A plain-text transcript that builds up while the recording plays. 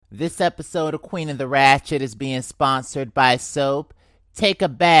This episode of Queen of the Ratchet is being sponsored by soap. Take a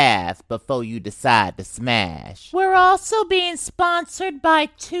bath before you decide to smash. We're also being sponsored by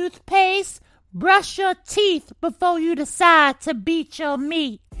toothpaste. Brush your teeth before you decide to beat your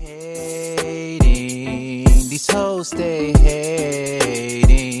meat. Hating, these hoes stay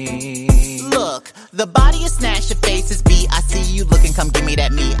hating. Look, the body is snatch, your face is beat. I see you looking, come give me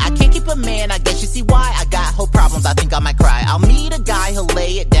that meat. I can't keep a man, I guess you see why. I got whole problems, I think I might cry. I'll meet a guy, he'll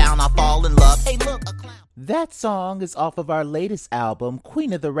lay it down, I'll fall in love. Hey look, a clown. That song is off of our latest album,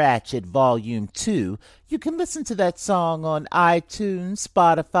 Queen of the Ratchet Volume 2. You can listen to that song on iTunes,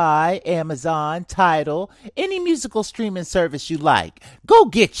 Spotify, Amazon, Tidal, any musical streaming service you like. Go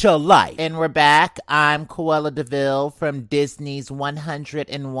get your life. And we're back. I'm Coella DeVille from Disney's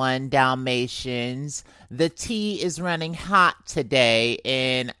 101 Dalmatians. The tea is running hot today,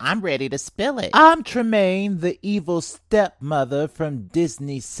 and I'm ready to spill it. I'm Tremaine, the evil stepmother from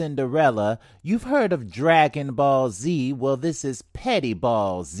Disney's Cinderella. You've heard of Dragon Ball Z. Well, this is Petty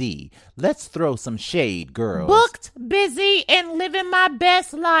Ball Z. Let's throw some shade, girls. Booked, busy, and living my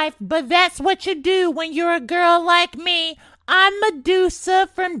best life, but that's what you do when you're a girl like me. I'm Medusa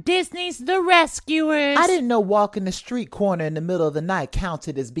from Disney's The Rescuers. I didn't know walking the street corner in the middle of the night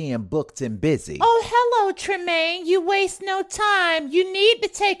counted as being booked and busy. Oh, hello, Tremaine. You waste no time. You need to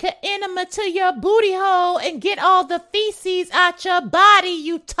take an enema to your booty hole and get all the feces out your body,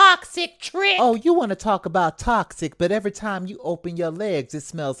 you toxic trick. Oh, you want to talk about toxic, but every time you open your legs, it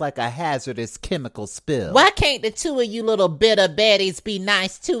smells like a hazardous chemical spill. Why can't the two of you little bitter baddies be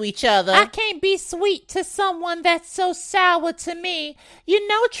nice to each other? I can't be sweet to someone that's so sour to me. You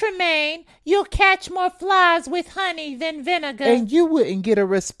know, Tremaine, you'll catch more flies with honey than vinegar. And you wouldn't get a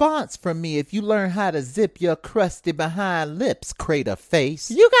response from me if you learn how to zip your crusty behind lips, crater face.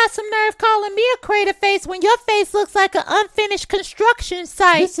 You got some nerve calling me a crater face when your face looks like an unfinished construction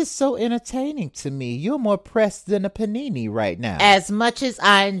site. This is so entertaining to me. You're more pressed than a panini right now. As much as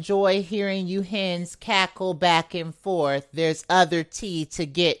I enjoy hearing you hens cackle back and forth, there's other tea to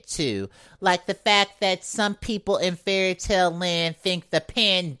get to. Like the fact that some people in fairy tale land think the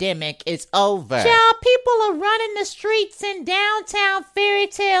pandemic is over. Child, people are running the streets in downtown fairy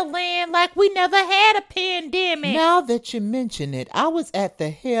tale land like we never had a pandemic. Now that you mention it, I was at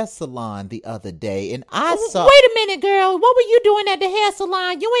the hair salon the other day and I saw... Wait a minute, girl. What were you doing at the hair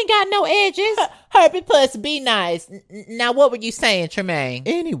salon? You ain't got no edges. Herbie Puss, be nice. Now, what were you saying, Tremaine?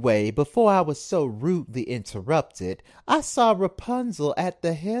 Anyway, before I was so rudely interrupted, I saw Rapunzel at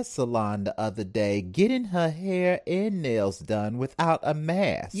the hair salon the other day getting her hair and nails done without a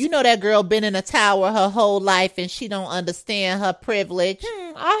mask. You know that girl been in a tower her whole life and she don't understand her privilege.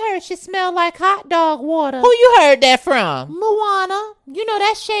 I heard she smelled like hot dog water. Who you heard that from? Moana. You know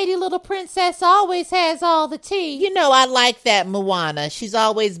that shady little princess always has all the tea. You know I like that Moana. She's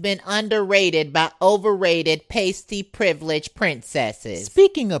always been underrated by overrated pasty privileged princesses.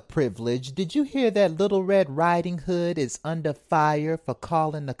 Speaking of privilege, did you hear that Little Red Riding Hood is under fire for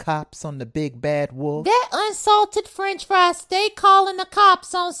calling the cops on the big bad wolf? That unsalted french fry steak calling the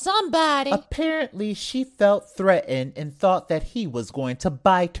cops on somebody. Apparently she felt threatened and thought that he was going to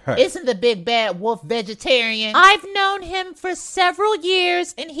bite her. Isn't the big bad wolf vegetarian? I've known him for several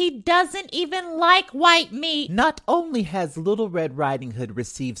years and he doesn't even like white meat. Not only has Little Red Riding Hood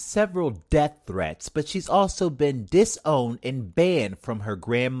received several death threats, but she's also been disowned and banned from her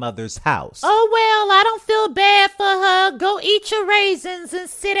grandmother's house. Oh, well, I don't feel bad for her. Go eat your raisins and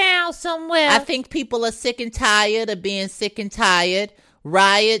sit down somewhere. I think people are sick and tired of being sick and tired.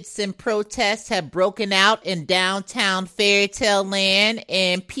 Riots and protests have broken out in downtown fairy tale land,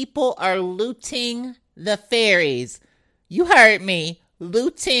 and people are looting the fairies. You heard me.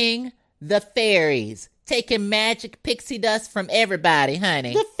 Looting the fairies. Taking magic pixie dust from everybody,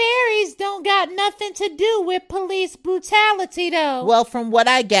 honey. The fairies don't got nothing to do with police brutality, though. Well, from what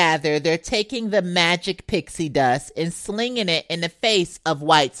I gather, they're taking the magic pixie dust and slinging it in the face of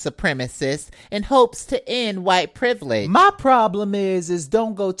white supremacists in hopes to end white privilege. My problem is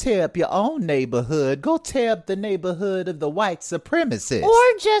don't go tear up your own neighborhood. Go tear up the neighborhood of the white supremacists.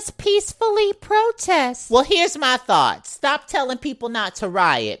 Or just peacefully protest. Well, here's my thought. Stop telling people not to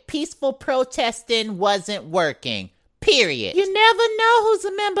riot. Peaceful protesting wasn't working. Period. You never know who's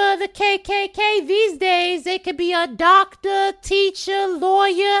a member of the KKK these days. They could be a doctor, teacher,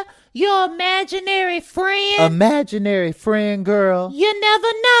 lawyer, your imaginary friend. Imaginary friend, girl. You never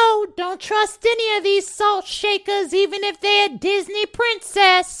know. Don't trust any of these salt shakers, even if they're a Disney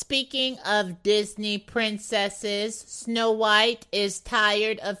princess. Speaking of Disney princesses, Snow White is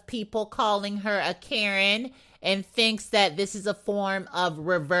tired of people calling her a Karen, and thinks that this is a form of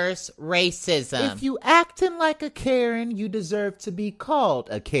reverse racism. If you acting like a Karen, you deserve to be called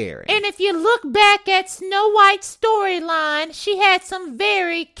a Karen. And if you look back at Snow White's storyline, she had some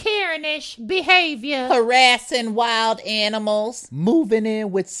very Karenish behavior. Harassing wild animals. Moving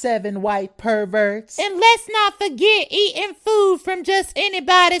in with 7 white perverts. And let's not forget eating food from just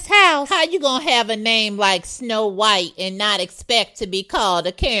anybody's house. How you gonna have a name like Snow White and not expect to be called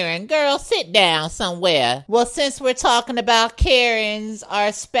a Karen? Girl, sit down somewhere. Well, since we're talking about Karens,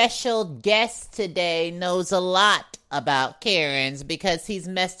 our special guest today knows a lot about Karens because he's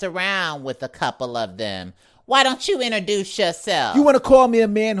messed around with a couple of them. Why don't you introduce yourself? You want to call me a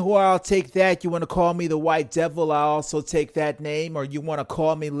man whore? I'll take that. You want to call me the White Devil? I'll also take that name. Or you want to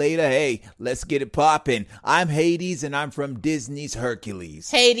call me later? Hey, let's get it poppin'. I'm Hades and I'm from Disney's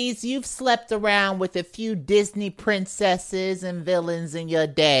Hercules. Hades, you've slept around with a few Disney princesses and villains in your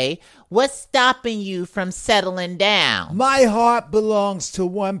day. What's stopping you from settling down? My heart belongs to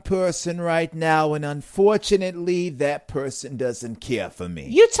one person right now, and unfortunately, that person doesn't care for me.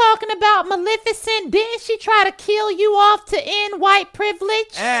 You talking about Maleficent? Didn't she try to kill you off to end white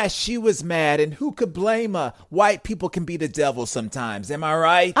privilege? She was mad, and who could blame her? White people can be the devil sometimes, am I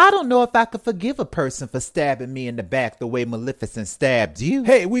right? I don't know if I could forgive a person for stabbing me in the back the way Maleficent stabbed you.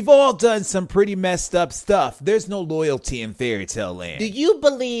 Hey, we've all done some pretty messed up stuff. There's no loyalty in fairy tale land. Do you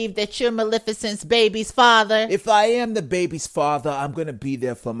believe that you're Maleficent's baby's father? If I am the baby's father, I'm going to be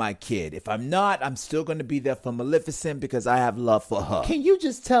there for my kid. If I'm not, I'm still going to be there for Maleficent because I have love for her. Can you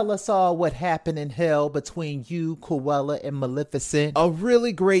just tell us all what happened in hell between you, Cruella, and Maleficent? A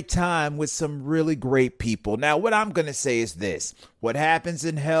really great time with some really great people. Now, what I'm going to say is this. What happens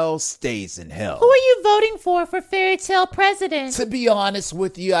in hell stays in hell. Who are you voting for fairy tale president? To be honest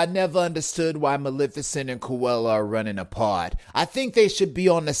with you, I never understood why Maleficent and Cruella are running apart. I think they should be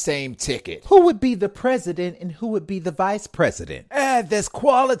on the same ticket. Who would be the president and who would be the vice president? There's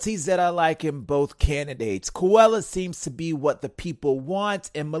qualities that I like in both candidates. Cruella seems to be what the people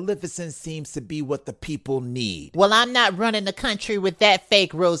want, and Maleficent seems to be what the people need. Well, I'm not running the country with that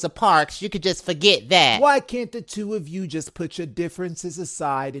fake Rosa Parks. You could just forget that. Why can't the two of you just put your differences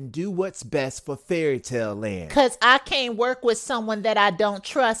aside and do what's best for fairy tale land? Because I can't work with someone that I don't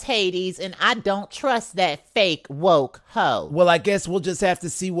trust, Hades, and I don't trust that fake woke hoe. Well, I guess we'll just have to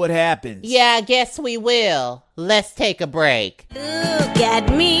see what happens. Yeah, I guess we will. Let's take a break. Look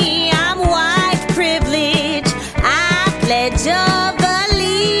at me, I'm white privilege. I pledge of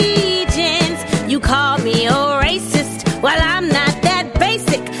allegiance. You call me a racist. Well, I'm not that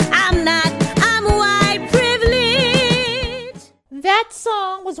basic. I'm white privilege. That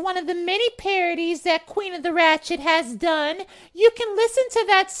song was one of the many parodies that Queen of the Ratchet has done. You can listen to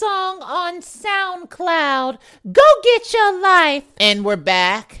that song on SoundCloud. Go get your life. And we're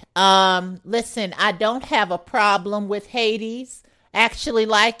back. Listen, I don't have a problem with Hades. Actually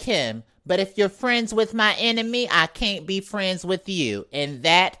like him. But if you're friends with my enemy, I can't be friends with you. And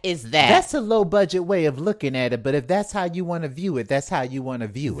that is that. That's a low budget way of looking at it, but if that's how you want to view it, that's how you want to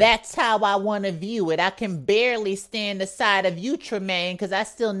view it. That's how I want to view it. I can barely stand the side of you, Tremaine, because I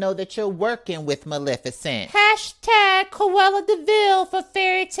still know that you're working with Maleficent. Hashtag Cruella DeVille for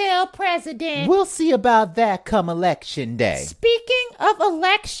fairy tale president. We'll see about that come election day. Speaking of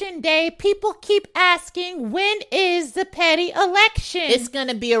election day, people keep asking, when is the petty election? It's going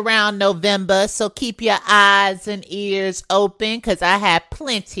to be around November, so keep your eyes and ears open because I have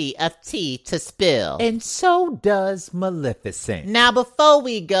plenty of tea to spill. And so does Maleficent. Now, before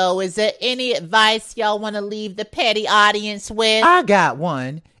we go, is there any advice y'all want to leave the petty audience with? I got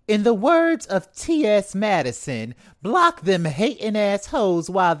one. In the words of T.S. Madison, block them hating ass hoes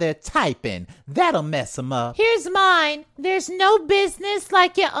while they're typing. That'll mess them up. Here's mine. There's no business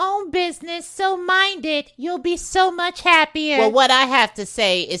like your own business, so mind it. You'll be so much happier. Well, what I have to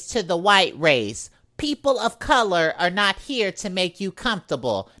say is to the white race. People of color are not here to make you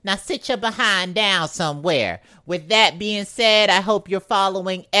comfortable. Now sit your behind down somewhere. With that being said, I hope you're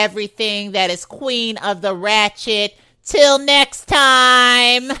following everything that is Queen of the Ratchet. Till next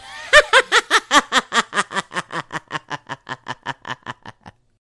time.